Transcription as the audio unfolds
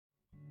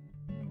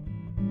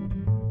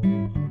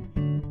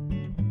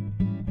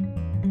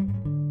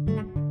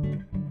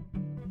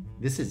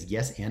This is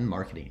Yes and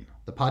Marketing,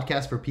 the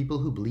podcast for people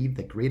who believe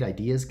that great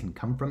ideas can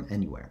come from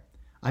anywhere.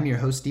 I'm your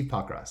host, Steve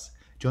Pockross.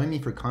 Join me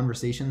for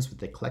conversations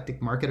with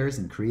eclectic marketers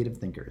and creative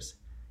thinkers.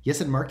 Yes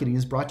and Marketing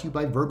is brought to you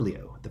by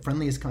Verblio, the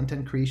friendliest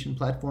content creation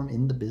platform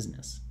in the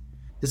business.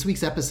 This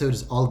week's episode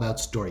is all about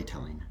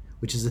storytelling,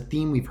 which is a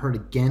theme we've heard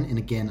again and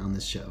again on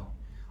this show.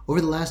 Over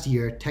the last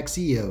year, tech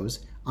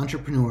CEOs,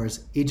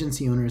 entrepreneurs,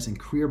 agency owners, and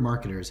career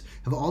marketers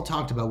have all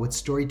talked about what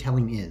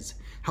storytelling is,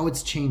 how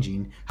it's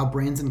changing, how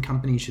brands and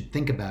companies should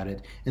think about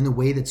it, and the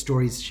way that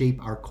stories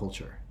shape our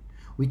culture.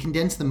 We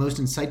condensed the most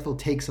insightful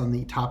takes on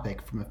the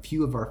topic from a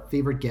few of our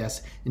favorite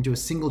guests into a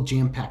single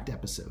jam-packed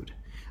episode.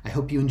 I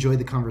hope you enjoy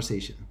the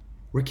conversation.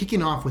 We're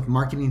kicking off with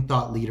marketing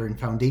thought leader and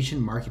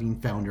Foundation Marketing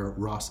founder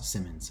Ross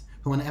Simmons,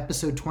 who on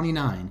episode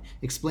 29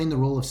 explained the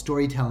role of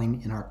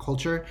storytelling in our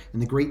culture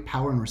and the great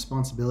power and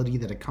responsibility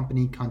that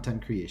accompany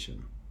content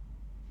creation.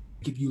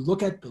 If you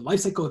look at the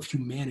life cycle of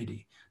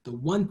humanity, the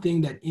one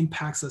thing that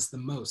impacts us the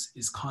most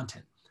is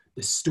content.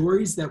 The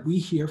stories that we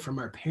hear from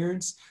our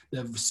parents,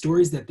 the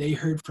stories that they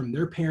heard from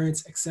their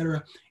parents,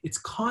 etc. It's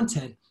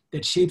content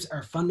that shapes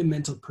our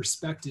fundamental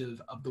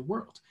perspective of the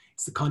world.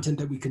 It's the content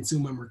that we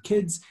consume when we're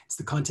kids. It's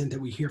the content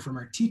that we hear from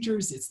our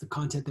teachers. It's the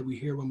content that we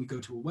hear when we go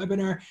to a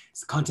webinar.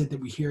 It's the content that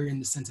we hear in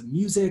the sense of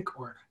music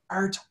or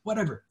art,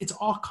 whatever. It's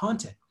all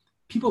content.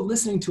 People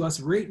listening to us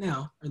right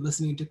now are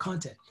listening to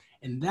content.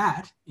 And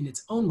that, in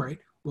its own right,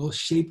 will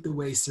shape the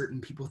way certain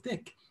people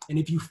think. And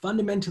if you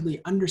fundamentally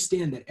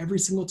understand that every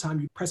single time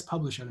you press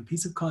publish on a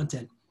piece of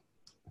content,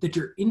 that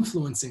you're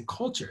influencing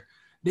culture,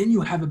 then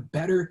you have a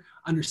better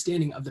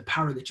understanding of the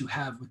power that you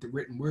have with the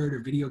written word or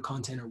video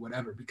content or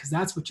whatever, because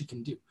that's what you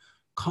can do.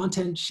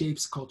 Content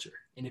shapes culture.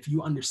 And if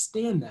you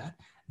understand that,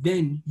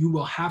 then you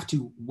will have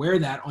to wear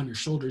that on your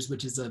shoulders,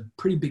 which is a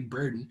pretty big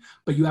burden,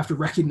 but you have to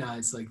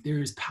recognize like there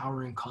is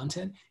power in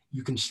content.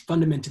 You can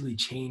fundamentally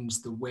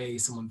change the way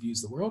someone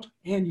views the world,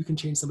 and you can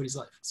change somebody's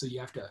life. So you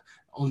have to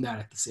own that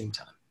at the same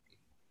time.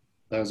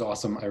 That was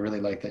awesome. I really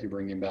like that you're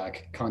bringing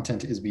back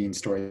content is being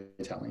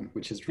storytelling,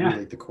 which is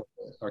really the core.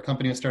 Our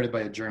company was started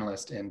by a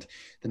journalist, and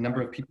the number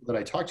of people that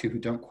I talk to who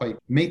don't quite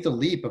make the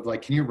leap of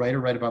like, can you write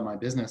about my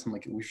business? I'm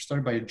like, we were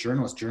started by a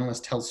journalist.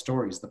 Journalists tell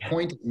stories. The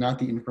point is not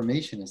the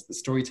information, it's the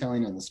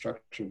storytelling and the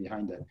structure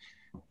behind it.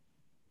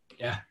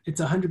 Yeah, it's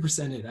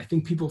 100% it. I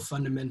think people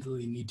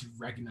fundamentally need to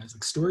recognize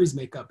like stories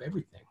make up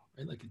everything,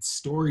 right? Like it's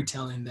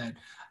storytelling that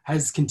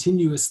has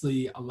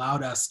continuously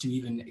allowed us to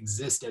even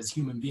exist as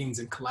human beings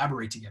and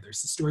collaborate together.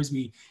 It's the stories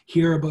we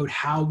hear about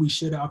how we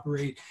should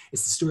operate.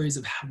 It's the stories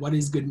of what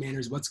is good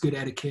manners, what's good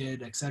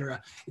etiquette,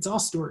 etc. It's all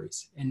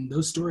stories. And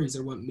those stories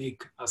are what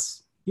make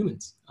us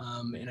humans.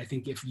 And I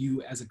think if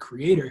you as a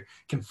creator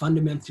can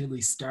fundamentally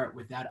start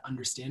with that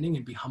understanding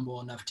and be humble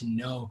enough to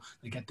know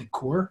like at the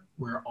core,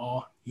 we're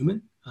all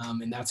human.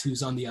 And that's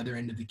who's on the other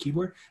end of the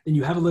keyboard, then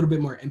you have a little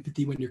bit more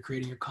empathy when you're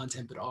creating your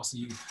content, but also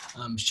you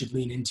should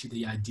lean into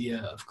the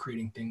idea of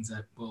creating things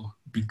that will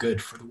be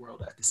good for the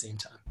world at the same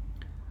time.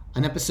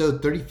 On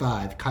episode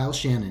 35, Kyle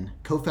Shannon,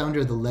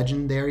 co-founder of the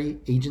legendary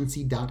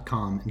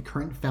agency.com and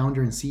current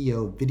founder and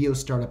CEO of video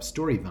startup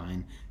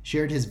Storyvine,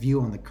 shared his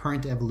view on the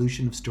current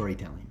evolution of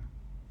storytelling.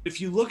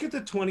 If you look at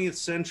the 20th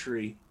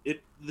century,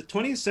 the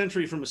 20th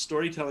century from a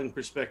storytelling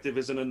perspective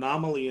is an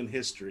anomaly in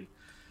history.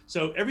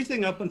 So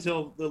everything up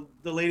until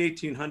the late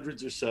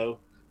 1800s or so,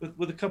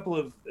 with a couple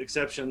of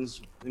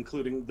exceptions,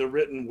 including the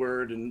written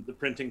word and the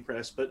printing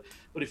press. But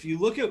if you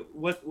look at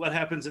what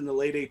happens in the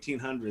late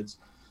 1800s,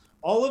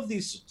 all of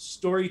these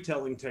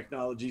storytelling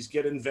technologies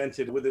get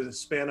invented within a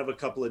span of a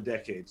couple of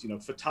decades. You know,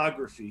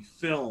 photography,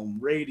 film,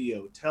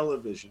 radio,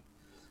 television.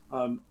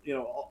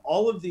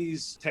 All of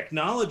these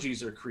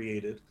technologies are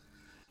created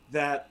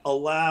that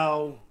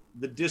allow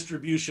the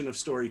distribution of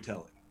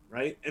storytelling.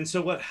 Right. And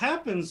so what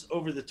happens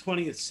over the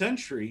 20th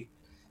century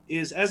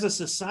is as a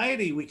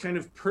society, we kind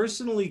of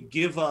personally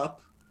give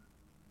up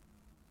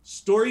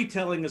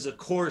storytelling as a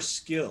core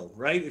skill.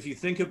 Right. If you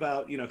think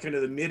about, kind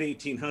of the mid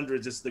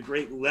 1800s, it's the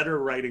great letter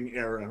writing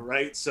era.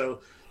 Right.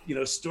 So,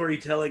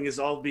 storytelling is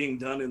all being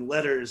done in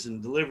letters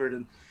and delivered.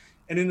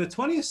 And in the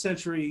 20th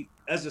century,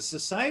 as a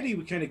society,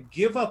 we kind of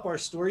give up our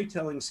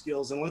storytelling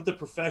skills and let the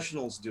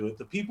professionals do it,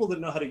 the people that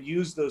know how to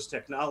use those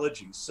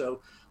technologies.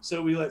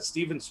 So we let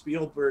Steven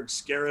Spielberg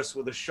scare us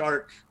with a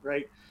shark,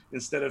 right?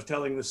 Instead of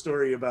telling the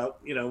story about,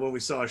 when we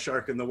saw a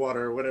shark in the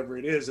water or whatever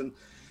it is.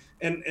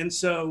 And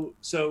so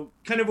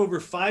kind of over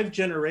 5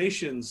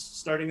 generations,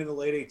 starting in the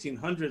late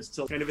 1800s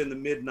till kind of in the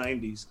mid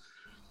 90s,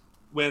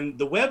 when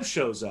the web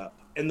shows up,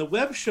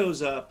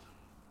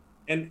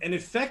 and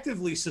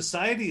effectively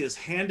society is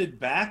handed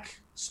back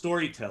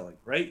storytelling,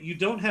 right? You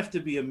don't have to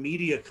be a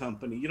media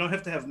company. You don't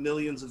have to have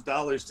millions of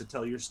dollars to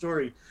tell your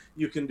story.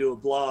 You can do a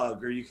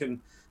blog, or you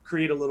can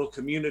create a little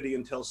community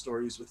and tell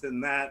stories within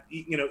that.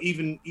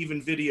 Even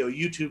video.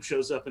 YouTube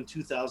shows up in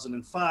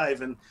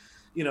 2005, and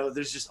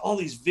there's just all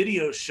these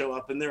videos show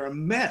up, and they're a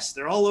mess.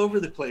 They're all over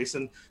the place,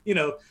 and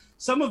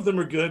some of them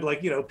are good,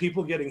 like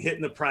people getting hit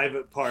in the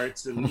private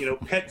parts, and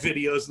pet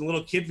videos and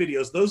little kid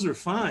videos. Those are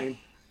fine,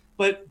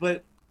 but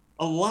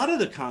a lot of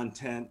the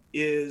content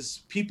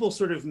is people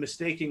sort of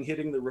mistaking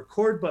hitting the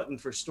record button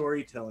for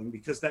storytelling,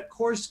 because that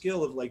core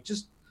skill of like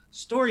just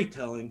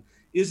storytelling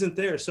isn't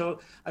there.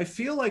 So I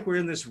feel like we're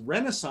in this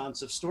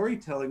renaissance of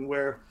storytelling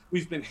where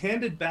we've been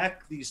handed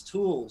back these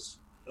tools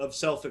of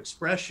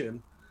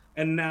self-expression.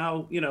 And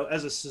now, you know,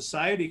 as a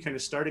society, kind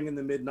of starting in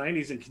the mid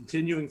 90s and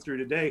continuing through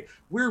today,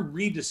 we're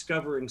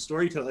rediscovering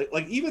storytelling.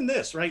 Like even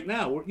this right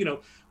now,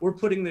 we're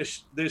putting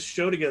this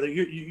show together.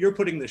 You're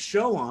putting this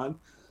show on.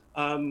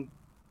 I'm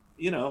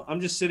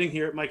just sitting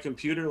here at my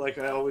computer like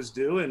I always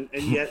do, and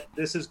yet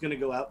this is going to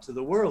go out to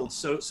the world.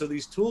 So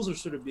these tools are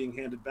sort of being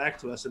handed back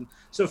to us. And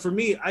so for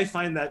me, I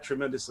find that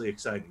tremendously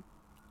exciting.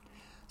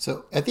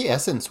 So at the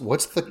essence,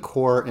 what's the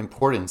core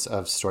importance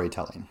of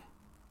storytelling?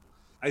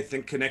 I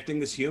think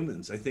connecting as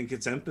humans. I think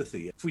it's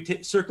empathy. If we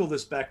circle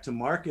this back to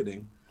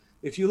marketing,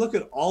 if you look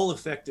at all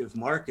effective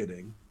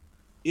marketing,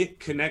 it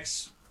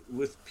connects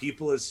with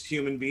people as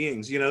human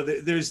beings. You know,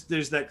 there's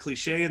that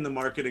cliche in the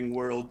marketing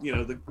world,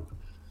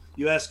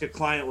 you ask a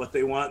client what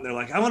they want and they're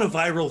like, I want a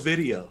viral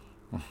video.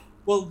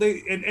 Well, a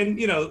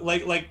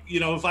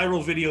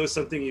viral video is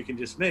something you can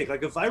just make.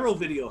 Like a viral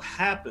video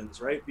happens,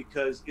 right?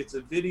 Because it's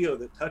a video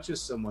that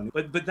touches someone,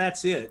 but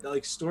that's it.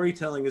 Like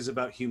storytelling is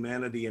about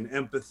humanity and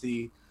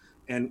empathy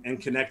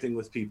and connecting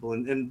with people.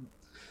 And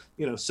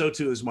so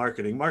too is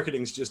marketing.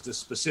 Marketing is just a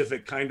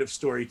specific kind of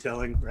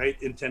storytelling,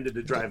 right? Intended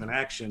to drive an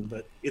action,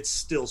 but it's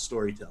still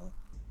storytelling.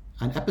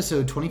 On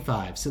episode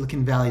 25,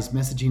 Silicon Valley's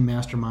messaging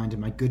mastermind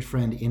and my good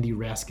friend Andy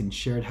Raskin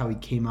shared how he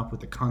came up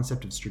with the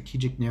concept of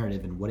strategic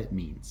narrative and what it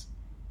means.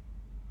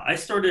 I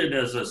started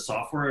as a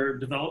software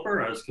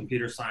developer. I was a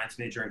computer science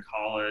major in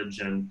college,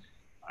 and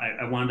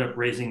I wound up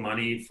raising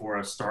money for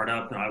a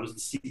startup, and I was the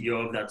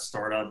CEO of that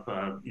startup,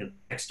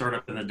 tech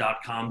startup in the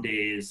 .com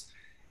days.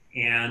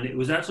 And it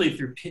was actually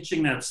through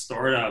pitching that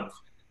startup,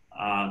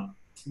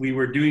 we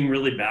were doing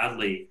really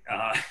badly.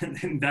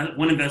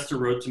 One investor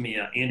wrote to me,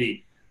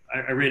 Andy,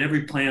 I rate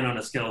every plan on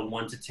a scale of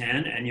 1 to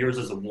 10, and yours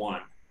is a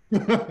 1.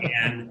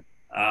 And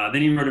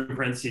then he wrote in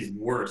parentheses,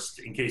 worst,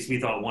 in case we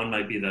thought 1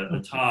 might be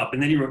the top.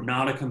 And then he wrote,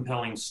 not a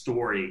compelling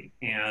story.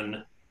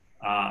 And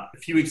a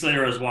few weeks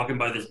later, I was walking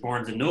by this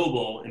Barnes &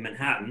 Noble in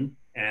Manhattan,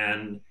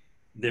 and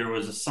there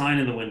was a sign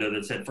in the window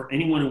that said, for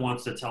anyone who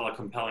wants to tell a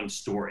compelling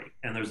story.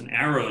 And there's an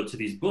arrow to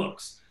these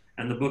books,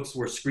 and the books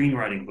were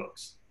screenwriting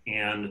books.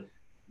 And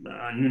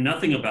I knew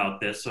nothing about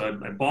this, so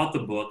I bought the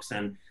books,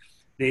 and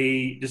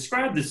they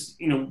described this,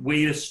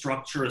 way to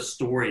structure a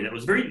story that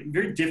was very,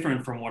 very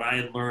different from what I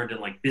had learned in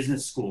like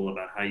business school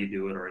about how you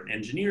do it, or in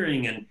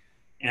engineering.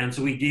 And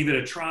so we gave it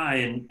a try,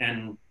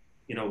 and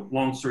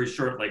long story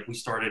short, like we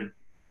started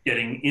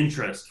getting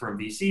interest from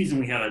VCs, and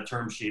we had a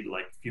term sheet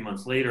like a few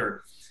months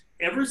later.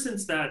 Ever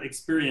since that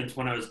experience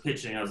when I was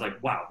pitching, I was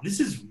like, wow,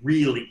 this is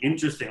really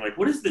interesting. Like,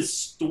 what is this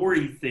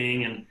story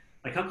thing? And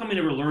like, how come I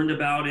never learned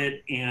about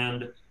it?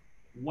 And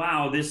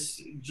wow,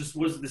 this just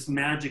was this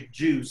magic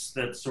juice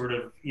that sort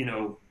of,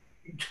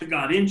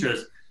 got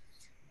interest.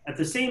 At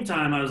the same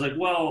time, I was like,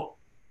 well,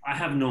 I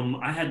had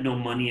no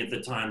money at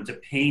the time to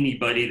pay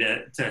anybody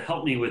to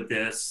help me with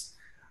this.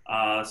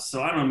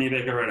 So I don't know, maybe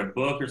I could write a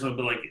book or something,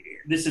 but like,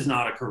 this is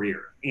not a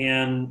career.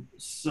 And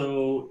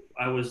so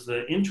I was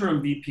the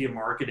interim VP of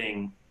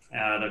marketing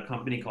at a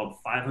company called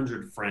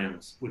 500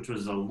 Friends, which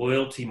was a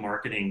loyalty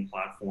marketing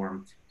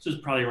platform. This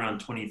was probably around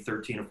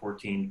 2013 or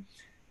 14.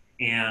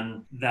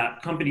 And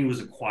that company was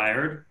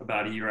acquired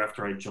about a year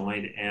after I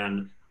joined.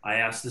 And I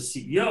asked the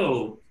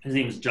CEO, his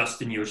name is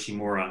Justin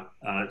Yoshimura,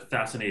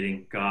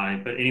 fascinating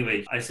guy. But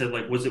anyway, I said,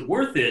 like, was it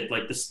worth it?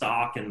 Like the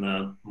stock and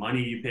the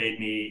money you paid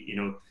me,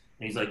 And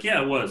he's like,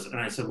 yeah, it was. And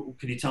I said, well,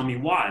 could you tell me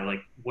why?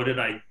 Like, what did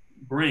I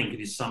bring? Could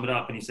you sum it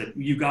up? And he said,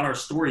 you got our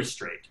story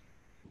straight.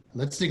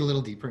 Let's dig a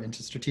little deeper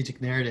into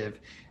strategic narrative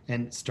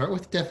and start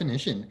with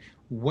definition.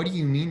 What do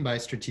you mean by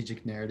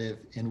strategic narrative,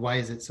 and why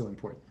is it so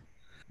important?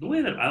 The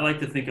way that I like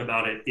to think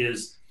about it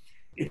is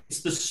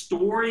it's the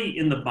story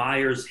in the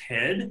buyer's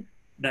head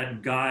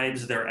that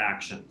guides their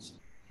actions.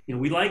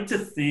 We like to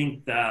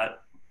think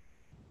that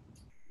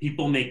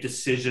people make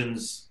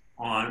decisions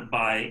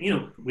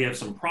we have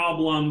some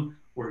problem,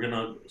 we're going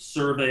to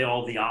survey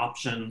all the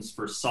options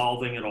for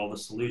solving it, all the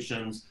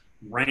solutions,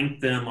 rank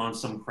them on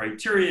some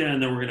criteria,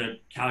 and then we're going to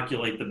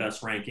calculate the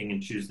best ranking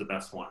and choose the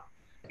best one.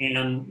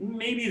 And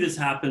maybe this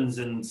happens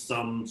in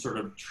some sort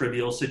of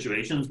trivial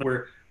situations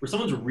where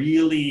someone's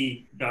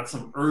really got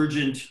some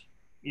urgent,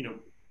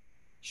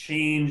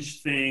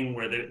 change thing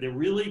where they're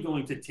really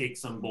going to take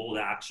some bold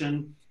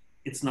action.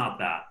 It's not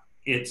that.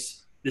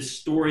 It's this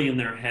story in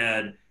their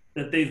head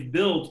that they've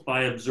built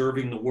by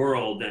observing the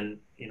world and,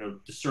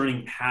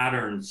 discerning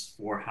patterns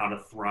for how to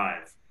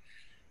thrive.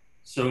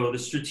 So the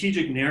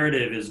strategic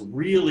narrative is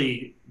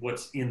really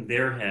what's in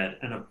their head.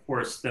 And of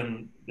course,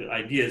 then the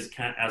idea is,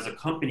 as a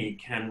company,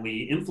 can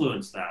we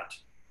influence that?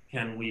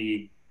 Can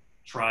we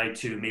try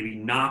to maybe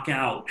knock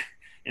out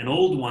an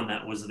old one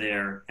that was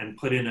there and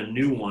put in a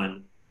new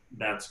one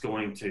that's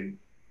going to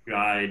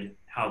guide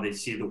how they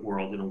see the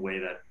world in a way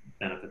that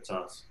benefits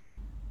us?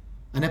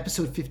 On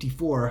episode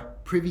 54,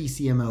 Privy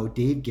CMO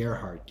Dave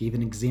Gerhardt gave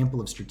an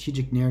example of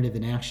strategic narrative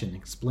in action and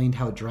explained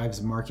how it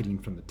drives marketing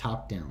from the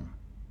top down.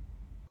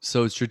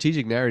 So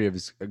strategic narrative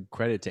is a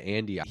credit to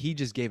Andy. He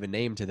just gave a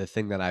name to the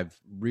thing that I've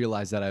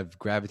realized that I've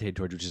gravitated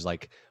towards, which is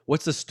like,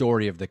 what's the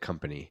story of the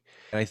company?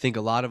 And I think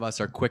a lot of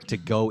us are quick to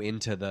go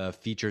into the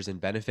features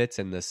and benefits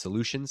and the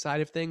solution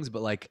side of things,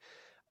 but like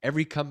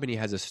every company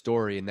has a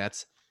story, and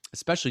that's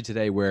especially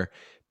today where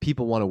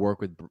people want to work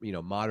with, you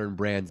know, modern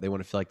brands. They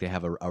want to feel like they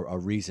have a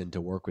reason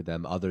to work with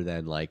them other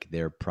than like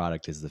their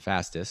product is the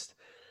fastest.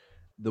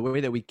 The way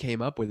that we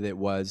came up with it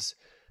was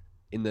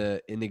in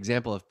the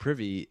example of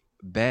Privy,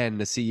 Ben,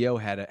 the CEO,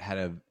 had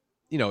a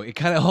you know, it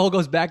kind of all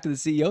goes back to the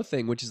CEO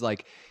thing, which is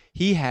like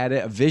he had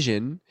a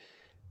vision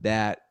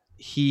that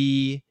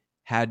he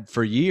had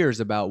for years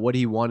about what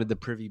he wanted the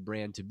Privy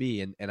brand to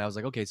be. And I was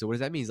like, okay, so what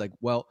does that mean? He's like,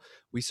 well,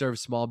 we serve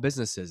small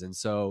businesses. And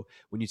so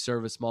when you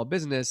serve a small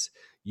business,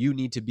 you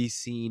need to be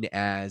seen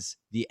as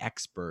the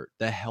expert,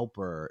 the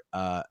helper,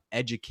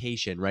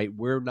 education, right?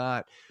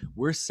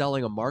 We're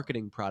selling a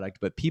marketing product,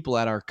 but people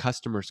at our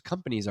customers'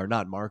 companies are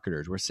not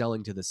marketers. We're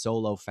selling to the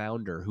solo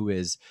founder who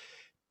is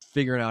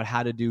figuring out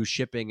how to do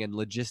shipping and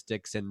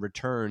logistics and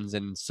returns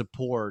and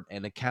support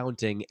and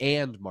accounting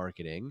and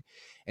marketing.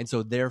 And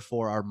so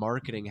therefore our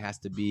marketing has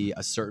to be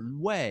a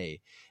certain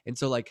way. And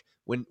so like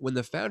when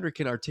the founder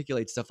can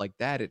articulate stuff like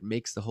that, it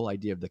makes the whole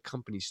idea of the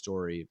company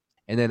story.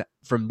 And then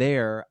from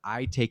there,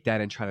 I take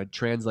that and try to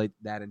translate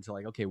that into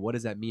like, okay, what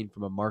does that mean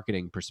from a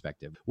marketing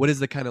perspective? What is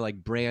the kind of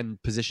like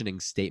brand positioning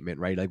statement,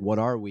 right? Like, what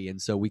are we?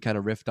 And so we kind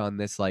of riffed on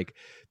this, like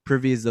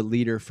Privy is the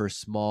leader for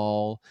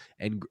small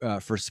and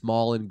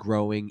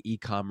growing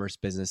e-commerce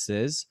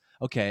businesses.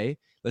 Okay,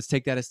 let's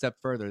take that a step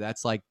further.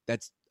 That's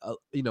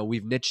you know,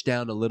 we've niched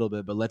down a little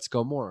bit, but let's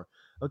go more.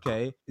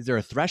 Okay, is there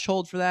a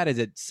threshold for that? Is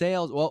it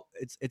sales? Well,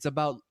 it's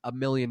about $1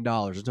 million.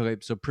 Okay,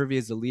 so Privy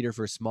is the leader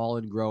for small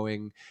and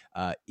growing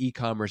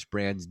e-commerce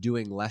brands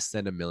doing less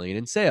than $1 million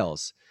in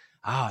sales.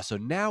 So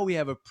now we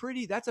have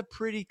that's a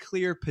pretty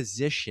clear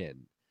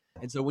position.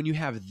 And so when you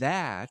have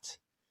that,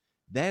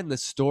 then the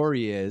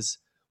story is,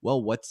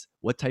 well,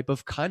 what type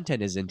of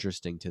content is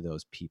interesting to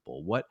those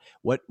people? What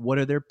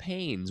are their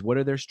pains? What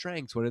are their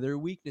strengths? What are their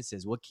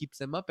weaknesses? What keeps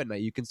them up at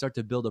night? You can start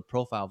to build a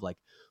profile of like,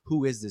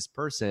 who is this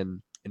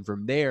person? And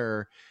from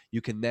there, you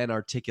can then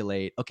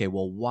articulate, okay,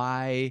 well,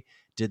 why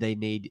do they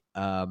need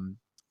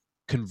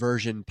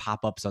conversion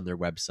pop-ups on their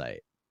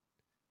website?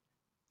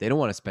 They don't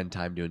want to spend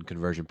time doing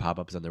conversion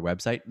pop-ups on their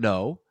website.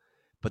 No,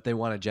 but they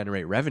want to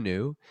generate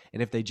revenue.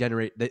 And if they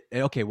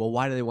okay, well,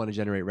 why do they want to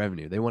generate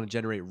revenue? They want to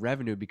generate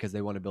revenue because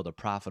they want to build a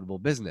profitable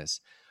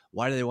business.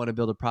 Why do they want to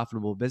build a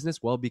profitable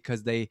business? Well,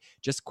 because they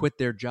just quit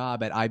their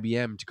job at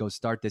IBM to go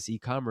start this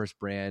e-commerce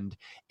brand.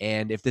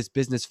 And if this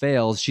business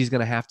fails, she's going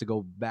to have to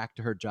go back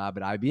to her job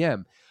at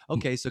IBM.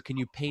 Okay, so can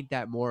you paint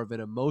that more of an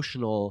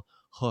emotional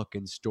hook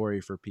and story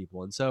for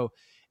people? And so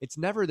it's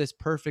never this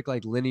perfect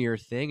like linear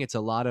thing. It's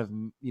a lot of,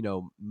 you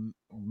know,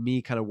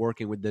 me kind of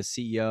working with the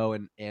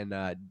CEO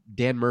and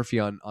Dan Murphy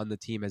on the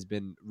team has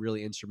been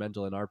really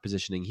instrumental in our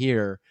positioning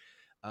here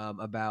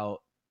about,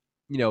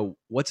 you know,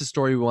 what's a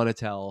story we want to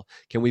tell?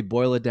 Can we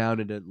boil it down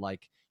into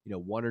like, you know,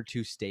 one or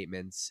two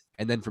statements?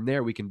 And then from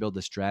there, we can build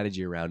a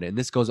strategy around it. And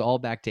this goes all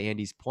back to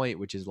Andy's point,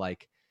 which is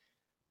like,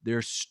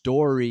 their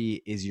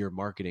story is your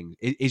marketing,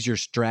 is your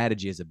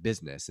strategy as a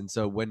business. And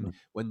so when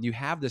you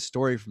have the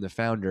story from the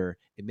founder,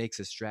 it makes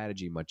a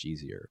strategy much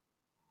easier.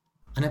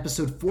 On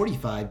episode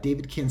 45,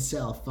 David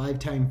Cancel,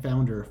 5-time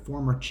founder,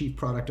 former chief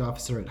product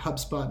officer at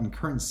HubSpot and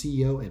current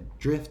CEO at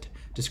Drift,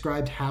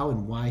 described how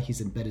and why he's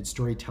embedded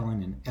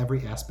storytelling in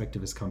every aspect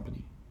of his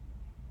company.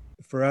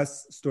 For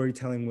us,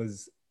 storytelling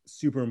was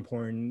super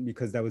important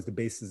because that was the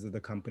basis of the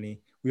company.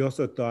 We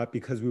also thought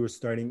because we were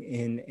starting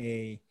in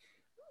a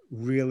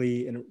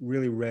really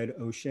red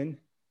ocean,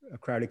 a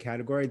crowded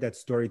category, that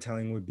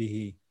storytelling would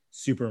be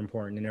super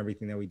important in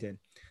everything that we did.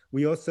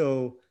 We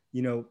also,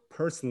 you know,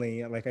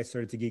 personally, like I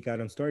started to geek out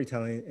on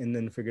storytelling and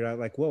then figured out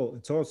like, whoa,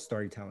 it's all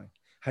storytelling.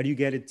 How do you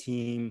get a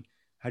team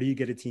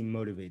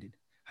motivated?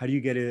 How do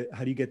you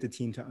get the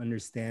team to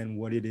understand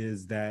what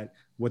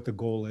the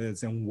goal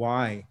is and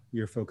why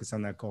you're focused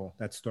on that goal?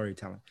 That's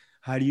storytelling.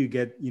 How do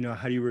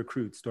you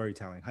recruit?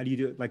 Storytelling. How do you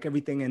do it? Like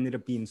everything ended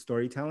up being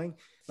storytelling.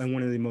 And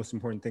one of the most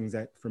important things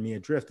that for me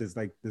at Drift is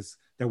like this,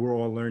 that we're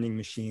all learning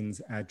machines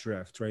at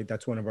Drift, right?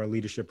 That's one of our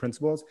leadership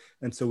principles.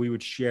 And so we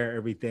would share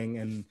everything.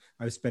 And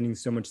I was spending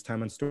so much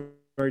time on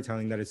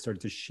storytelling that I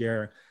started to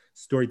share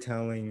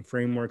storytelling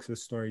frameworks with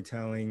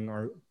storytelling.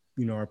 Our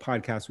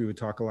podcast, we would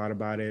talk a lot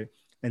about it.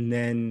 And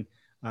then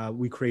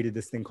we created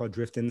this thing called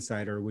Drift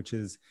Insider, which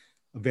is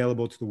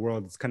available to the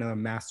world. It's kind of a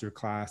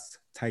masterclass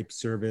type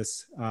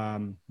service,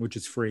 which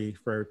is free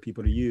for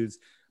people to use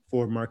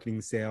for marketing,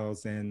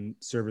 sales, and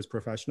service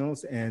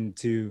professionals, and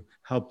to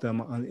help them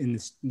in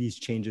these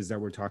changes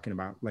that we're talking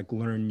about, like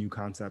learn new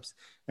concepts.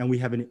 And we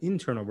have an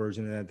internal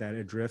version of that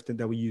at Drift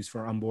that we use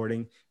for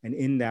onboarding. And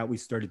in that, we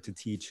started to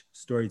teach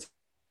storytelling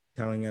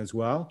storytelling as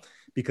well,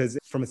 because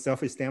from a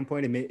selfish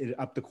standpoint, it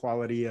upped the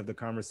quality of the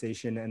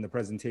conversation and the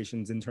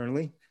presentations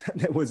internally.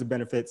 That was a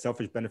benefit,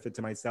 selfish benefit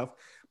to myself,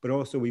 but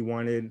also we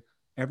wanted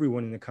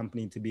everyone in the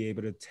company to be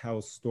able to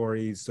tell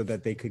stories so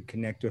that they could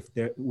connect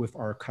with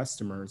our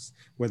customers,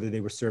 whether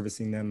they were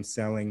servicing them,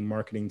 selling,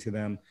 marketing to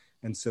them.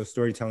 And so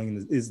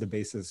storytelling is the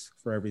basis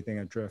for everything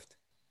at Drift.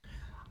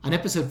 On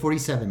episode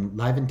 47,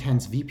 Live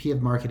Intent's VP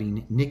of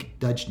Marketing, Nick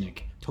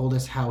Dudchnik, told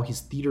us how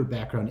his theater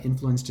background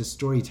influenced his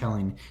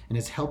storytelling and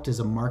has helped as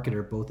a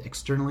marketer both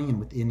externally and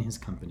within his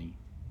company.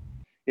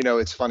 You know,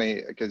 it's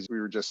funny because we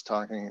were just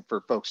talking,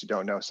 for folks who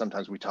don't know,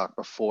 sometimes we talk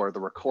before the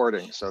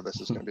recording. So this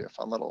is going to be a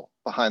fun little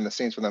behind the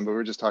scenes for them. But we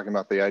were just talking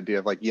about the idea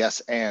of like, yes,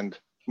 and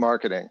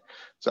marketing.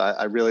 So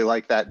I really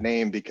like that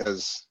name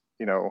because,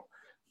 you know,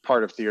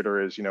 part of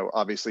theater is, you know,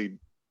 obviously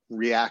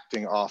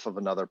reacting off of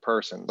another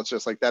person. It's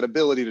just like that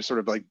ability to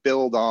sort of like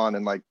build on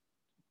and like,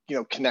 you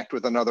know, connect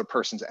with another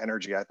person's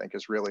energy, I think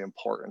is really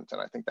important. And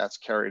I think that's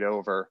carried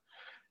over.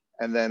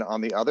 And then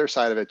on the other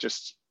side of it,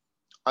 just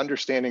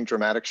understanding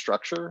dramatic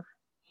structure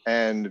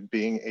and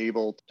being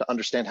able to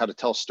understand how to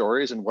tell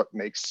stories and what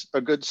makes a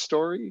good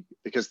story,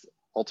 because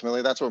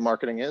ultimately that's what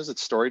marketing is.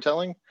 It's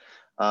storytelling.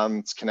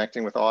 It's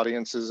connecting with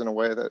audiences in a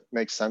way that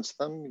makes sense to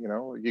them. You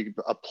know,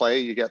 a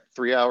play, you get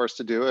 3 hours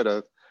to do it.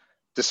 A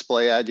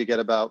display ad, you get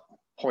about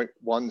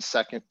 0.1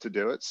 second to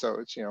do it. So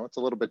it's, you know, it's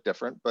a little bit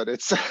different, but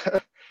it's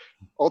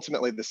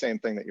ultimately the same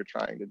thing that you're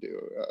trying to do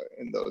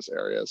in those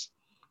areas.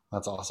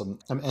 That's awesome.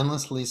 I'm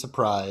endlessly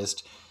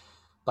surprised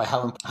by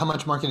how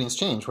much marketing has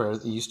changed, where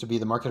it used to be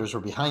the marketers were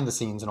behind the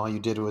scenes and all you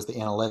did was the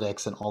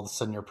analytics, and all of a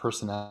sudden your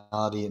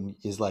personality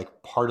is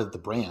like part of the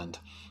brand.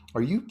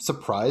 Are you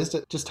surprised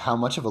at just how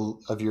much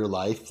of your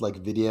life, like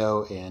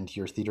video and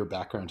your theater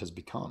background, has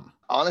become?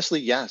 Honestly,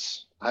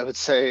 yes, I would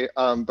say,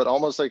 but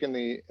almost like in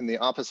the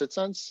opposite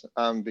sense,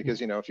 because,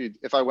 you know,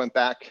 if I went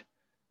back,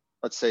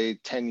 let's say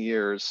 10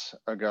 years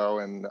ago,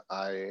 and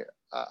I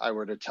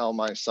were to tell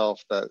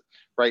myself that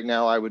right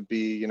now I would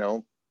be, you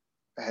know,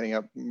 heading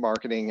up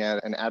marketing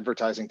at an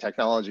advertising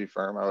technology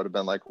firm, I would have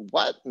been like,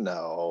 what?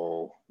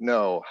 No,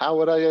 how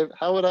would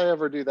I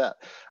ever do that?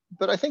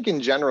 But I think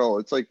in general,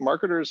 it's like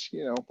marketers,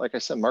 you know, like I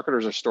said,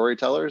 marketers are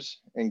storytellers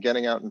and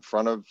getting out in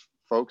front of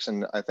folks.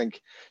 And I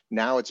think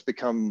now it's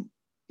become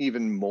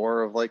even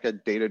more of like a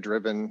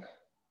data-driven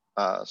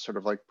sort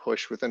of like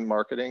push within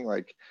marketing.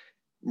 Like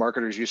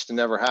marketers used to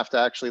never have to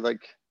actually like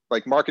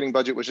marketing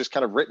budget was just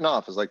kind of written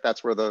off as like,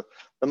 that's where the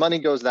money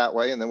goes that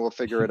way. And then we'll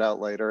figure it out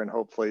later. And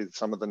hopefully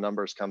some of the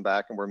numbers come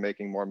back and we're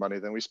making more money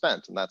than we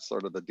spent. And that's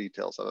sort of the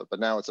details of it. But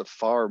now it's a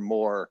far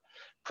more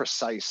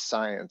precise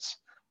science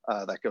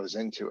that goes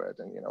into it.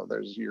 And, you know,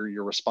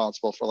 you're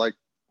responsible for like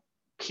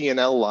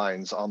P&L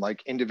lines on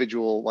like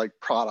individual like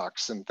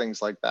products and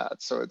things like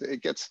that. So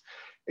it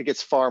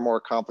gets far more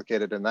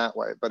complicated in that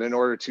way. But in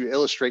order to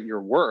illustrate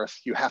your worth,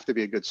 you have to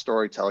be a good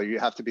storyteller. You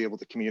have to be able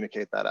to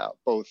communicate that out,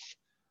 both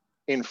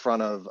in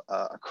front of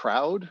a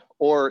crowd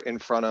or in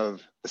front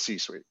of the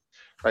C-suite,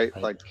 right?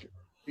 Like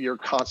you're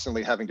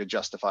constantly having to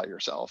justify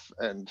yourself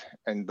and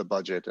the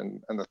budget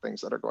and the things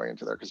that are going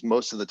into there. Because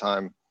most of the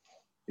time,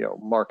 you know,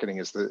 marketing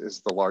is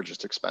the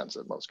largest expense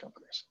at most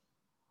companies.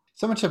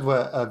 So much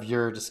of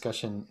your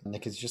discussion,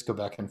 Nick, is just go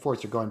back and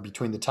forth. You're going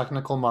between the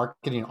technical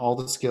marketing, all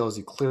the skills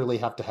you clearly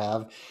have to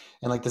have,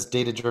 and like this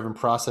data-driven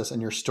process,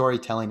 and your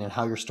storytelling and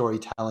how your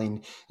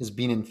storytelling is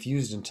being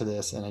infused into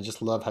this. And I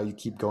just love how you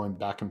keep going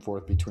back and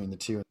forth between the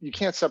two. You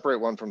can't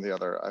separate one from the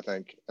other, I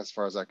think, as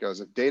far as that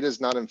goes. If data is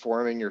not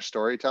informing your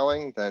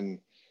storytelling, then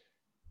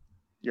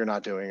you're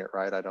not doing it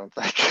right, I don't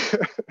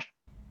think.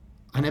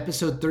 On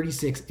episode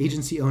 36,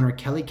 agency owner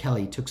Kelly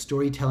Kelly took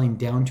storytelling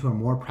down to a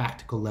more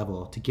practical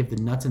level to give the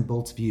nuts and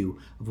bolts view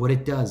of what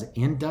it does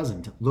and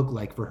doesn't look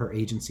like for her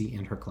agency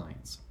and her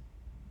clients.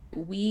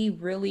 We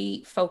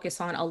really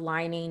focus on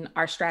aligning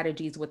our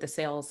strategies with the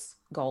sales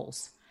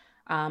goals.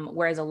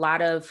 Whereas a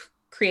lot of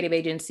creative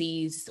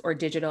agencies or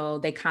digital,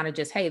 they kind of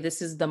just, hey,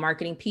 this is the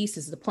marketing piece,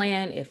 this is the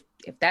plan. If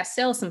that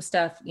sells some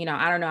stuff, you know,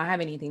 I don't know, I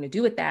have anything to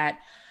do with that.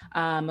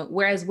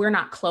 Whereas we're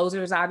not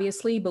closers,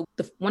 obviously, but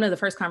one of the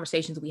first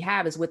conversations we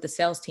have is with the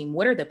sales team.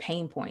 What are the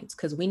pain points?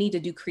 Because we need to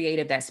do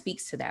creative that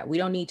speaks to that. We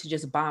don't need to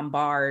just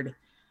bombard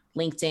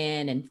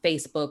LinkedIn and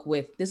Facebook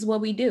with, this is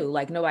what we do.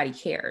 Like nobody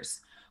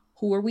cares.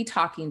 Who are we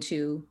talking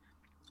to?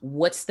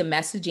 What's the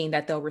messaging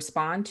that they'll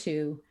respond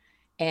to?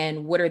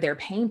 And what are their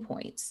pain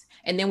points?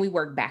 And then we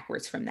work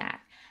backwards from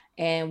that.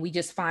 And we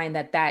just find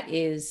that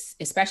is,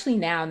 especially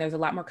now, and there's a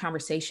lot more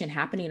conversation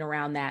happening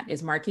around that,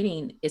 is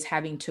marketing is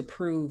having to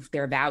prove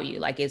their value.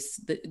 Like it's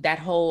that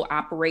whole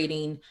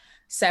operating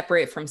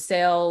separate from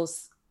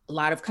sales. A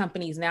lot of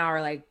companies now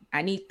are like,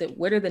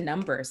 what are the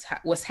numbers?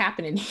 What's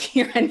happening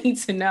here? I need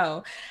to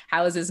know,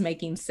 how is this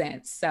making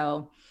sense?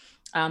 So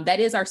that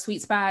is our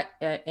sweet spot,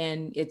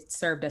 and it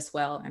served us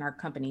well in our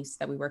companies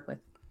that we work with.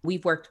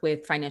 We've worked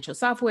with financial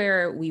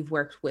software, we've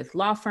worked with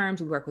law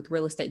firms, we work with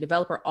real estate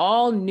developer,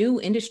 all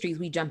new industries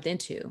we jumped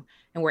into,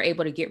 and we're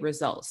able to get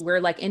results. We're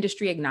like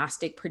industry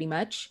agnostic pretty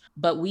much,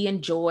 but we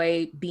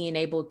enjoy being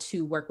able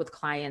to work with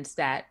clients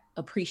that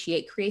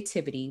appreciate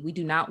creativity. We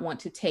do not want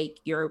to take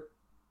your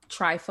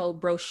trifold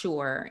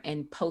brochure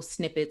and post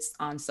snippets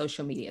on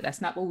social media.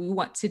 That's not what we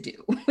want to do.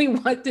 We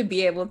want to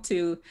be able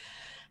to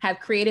have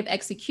creative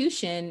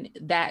execution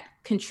that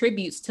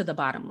contributes to the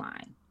bottom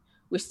line.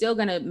 We're still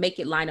going to make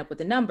it line up with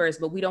the numbers,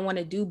 but we don't want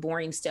to do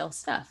boring, stale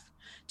stuff.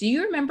 Do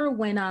you remember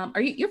when,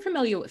 you're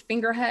familiar with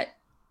Fingerhut?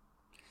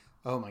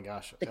 Oh my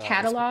gosh. The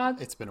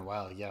catalog? It's been a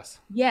while, yes.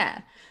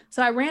 Yeah.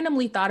 So I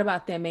randomly thought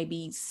about them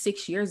maybe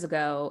 6 years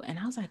ago, and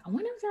I was like, I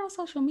wonder if they're on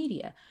social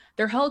media.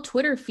 Their whole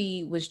Twitter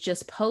feed was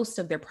just posts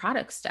of their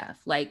product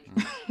stuff. Like,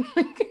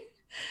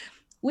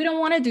 we don't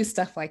want to do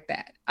stuff like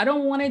that. I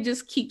don't want to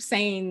just keep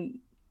saying,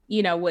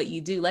 what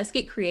you do. Let's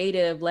get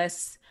creative.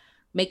 Let's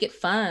make it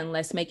fun.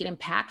 Let's make it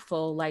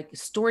impactful. Like,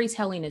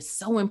 storytelling is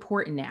so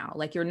important now.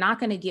 Like, you're not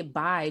going to get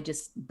by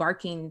just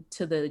barking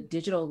to the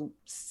digital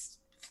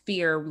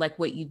sphere like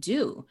what you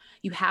do.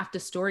 You have to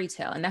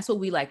storytell, and that's what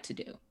we like to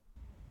do.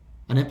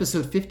 On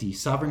episode 50,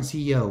 Sovereign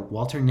CEO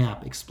Walter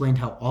Knapp explained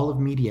how all of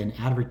media and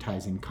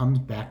advertising comes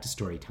back to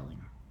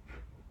storytelling.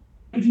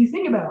 If you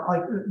think about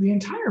the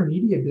entire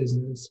media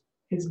business,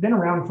 it's been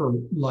around for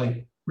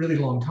really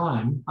long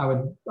time. I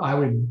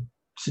would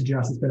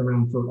suggest it's been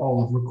around for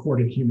all of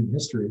recorded human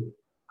history.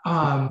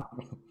 I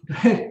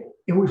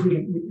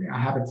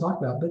haven't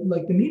talked about,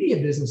 but the media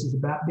business is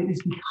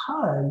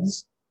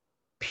because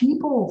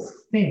people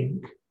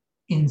think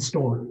in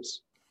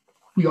stories.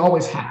 We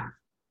always have.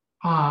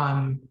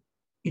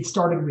 It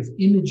started with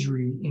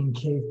imagery in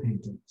cave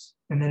paintings,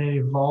 and then it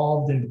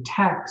evolved into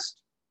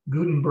text.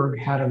 Gutenberg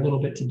had a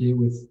little bit to do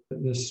with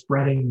the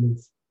spreading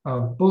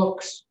of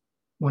books.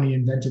 When he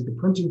invented the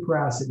printing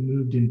press, it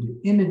moved into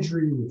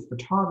imagery with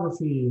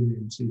photography and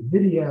into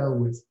video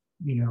with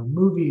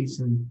movies,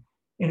 and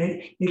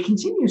it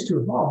continues to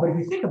evolve. But if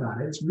you think about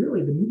it, it's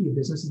really the media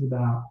business is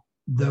about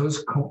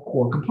those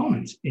core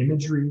components: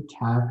 imagery,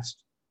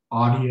 text,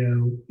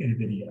 audio, and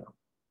video.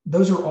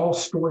 Those are all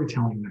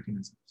storytelling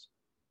mechanisms.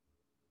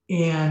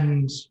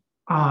 And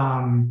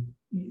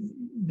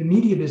the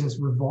media business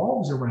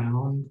revolves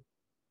around,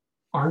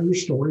 are your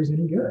stories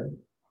any good?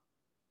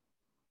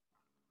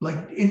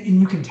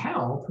 And you can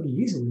tell pretty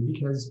easily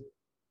because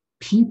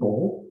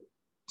people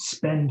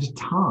spend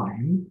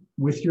time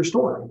with your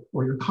story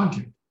or your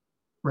content,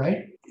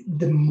 right?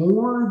 The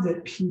more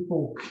that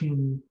people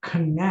can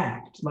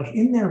connect,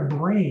 in their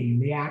brain,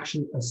 they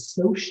actually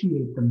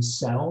associate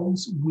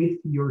themselves with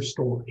your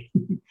story.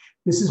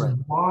 This is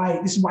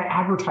why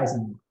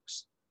advertising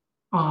works.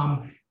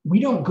 We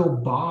don't go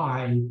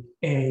buy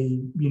a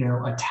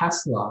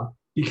Tesla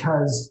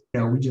because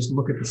we just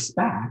look at the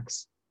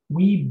specs.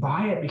 We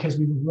buy it because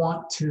we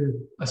want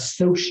to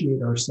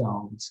associate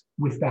ourselves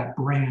with that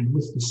brand,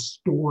 with the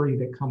story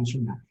that comes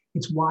from that.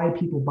 It's why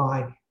people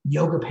buy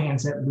yoga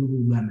pants at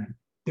Lululemon.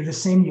 They're the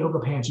same yoga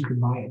pants you can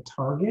buy at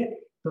Target,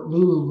 but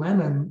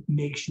Lululemon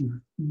makes you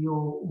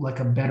feel like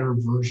a better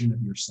version of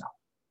yourself,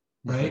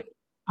 right?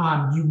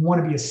 You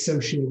want to be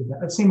associated with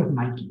that. Same with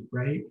Nike,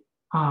 right?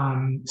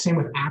 Same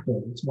with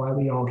Apple. It's why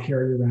we all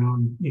carry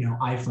around,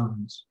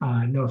 iPhones.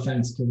 No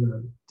offense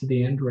to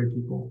the Android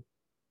people.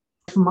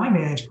 From my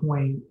vantage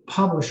point,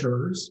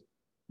 publishers,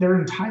 their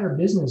entire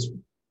business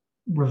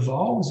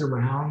revolves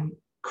around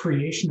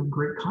creation of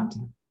great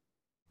content.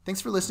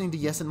 Thanks for listening to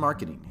Yes in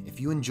Marketing.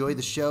 If you enjoy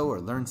the show or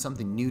learned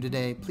something new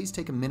today, please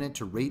take a minute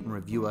to rate and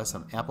review us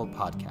on Apple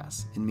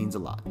Podcasts. It means a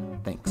lot.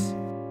 Thanks.